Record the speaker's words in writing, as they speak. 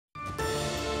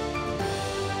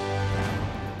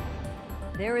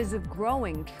There is a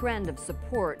growing trend of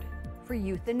support for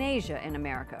euthanasia in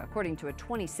America. According to a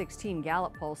 2016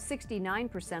 Gallup poll,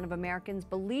 69% of Americans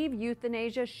believe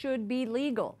euthanasia should be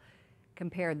legal.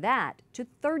 Compare that to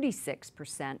 36%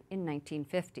 in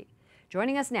 1950.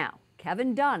 Joining us now,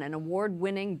 Kevin Dunn, an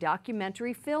award-winning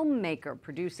documentary filmmaker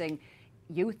producing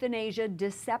Euthanasia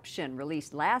Deception,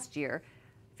 released last year,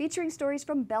 featuring stories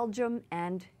from Belgium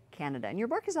and Canada. And your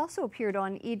work has also appeared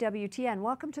on EWTN.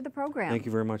 Welcome to the program. Thank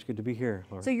you very much. Good to be here,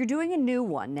 Laura. So you're doing a new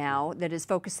one now that is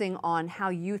focusing on how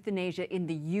euthanasia in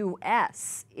the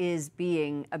U.S. is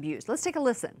being abused. Let's take a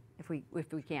listen, if we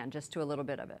can, just to a little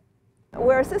bit of it.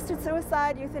 Where assisted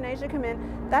suicide, euthanasia come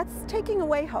in, that's taking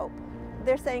away hope.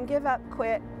 They're saying, give up,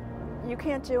 quit, you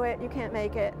can't do it, you can't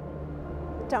make it,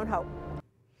 don't hope.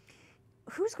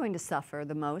 Who's going to suffer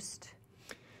the most?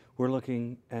 We're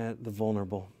looking at the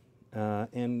vulnerable.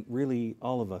 And really,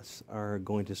 all of us are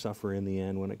going to suffer in the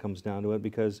end when it comes down to it,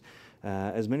 because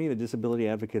as many of the disability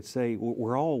advocates say,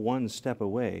 we're all one step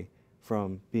away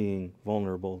from being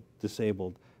vulnerable,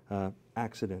 disabled,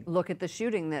 accident. Look at the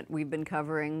shooting that we've been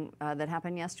covering that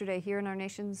happened yesterday here in our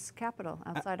nation's capital,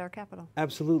 outside our capital.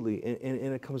 Absolutely,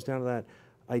 and it comes down to that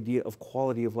idea of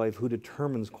quality of life. Who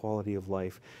determines quality of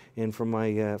life? And from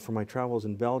my travels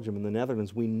in Belgium and the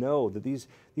Netherlands, we know that these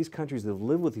countries that have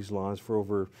lived with these laws for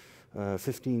over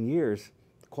 15 years,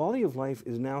 quality of life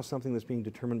is now something that's being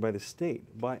determined by the state,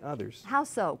 by others. How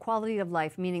so? Quality of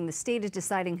life, meaning the state is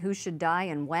deciding who should die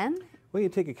and when? Well, you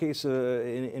take a case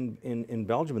in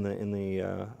Belgium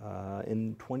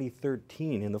in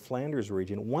 2013 in the Flanders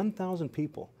region, 1,000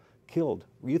 people killed,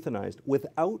 euthanized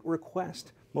without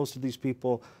request. Most of these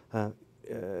people,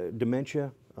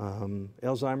 dementia,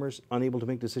 Alzheimer's, unable to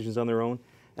make decisions on their own,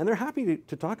 and they're happy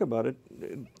to talk about it.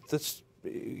 That's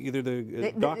either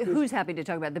the doctors. Who's happy to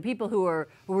talk about it? The people who are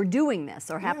doing this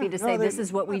are happy to say this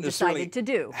is what we decided to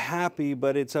do. Happy,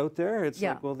 but it's out there. It's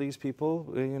yeah. like, well, these people,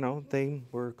 you know, they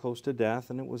were close to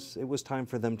death, and it was time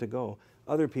for them to go.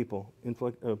 Other people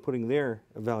putting their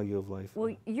value of life.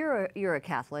 Well, you're a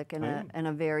Catholic and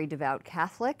a very devout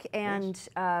Catholic, and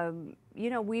yes. You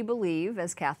know, we believe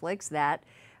as Catholics that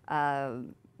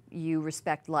you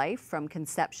respect life from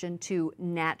conception to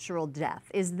natural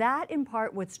death. Is that in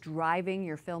part what's driving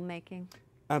your filmmaking?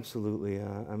 Absolutely.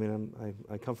 I mean,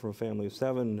 I come from a family of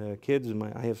 7 kids, and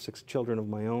I have 6 children of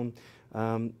my own.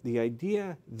 The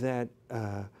idea that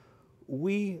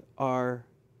we are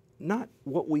not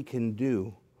what we can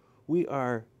do.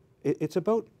 It's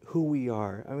about who we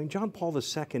are. I mean, John Paul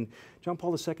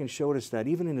II showed us that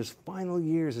even in his final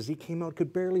years, as he came out,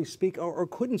 could barely speak or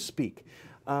couldn't speak.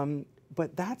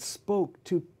 But that spoke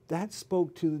to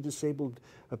the disabled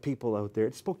people out there.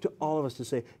 It spoke to all of us to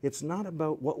say, it's not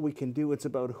about what we can do, it's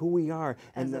about who we are,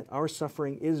 and that our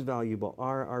suffering is valuable.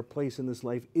 Our place in this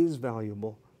life is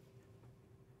valuable.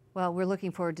 Well, we're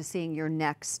looking forward to seeing your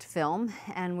next film,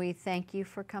 and we thank you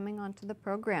for coming onto the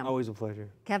program. Always a pleasure.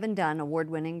 Kevin Dunn,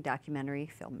 award-winning documentary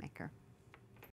filmmaker.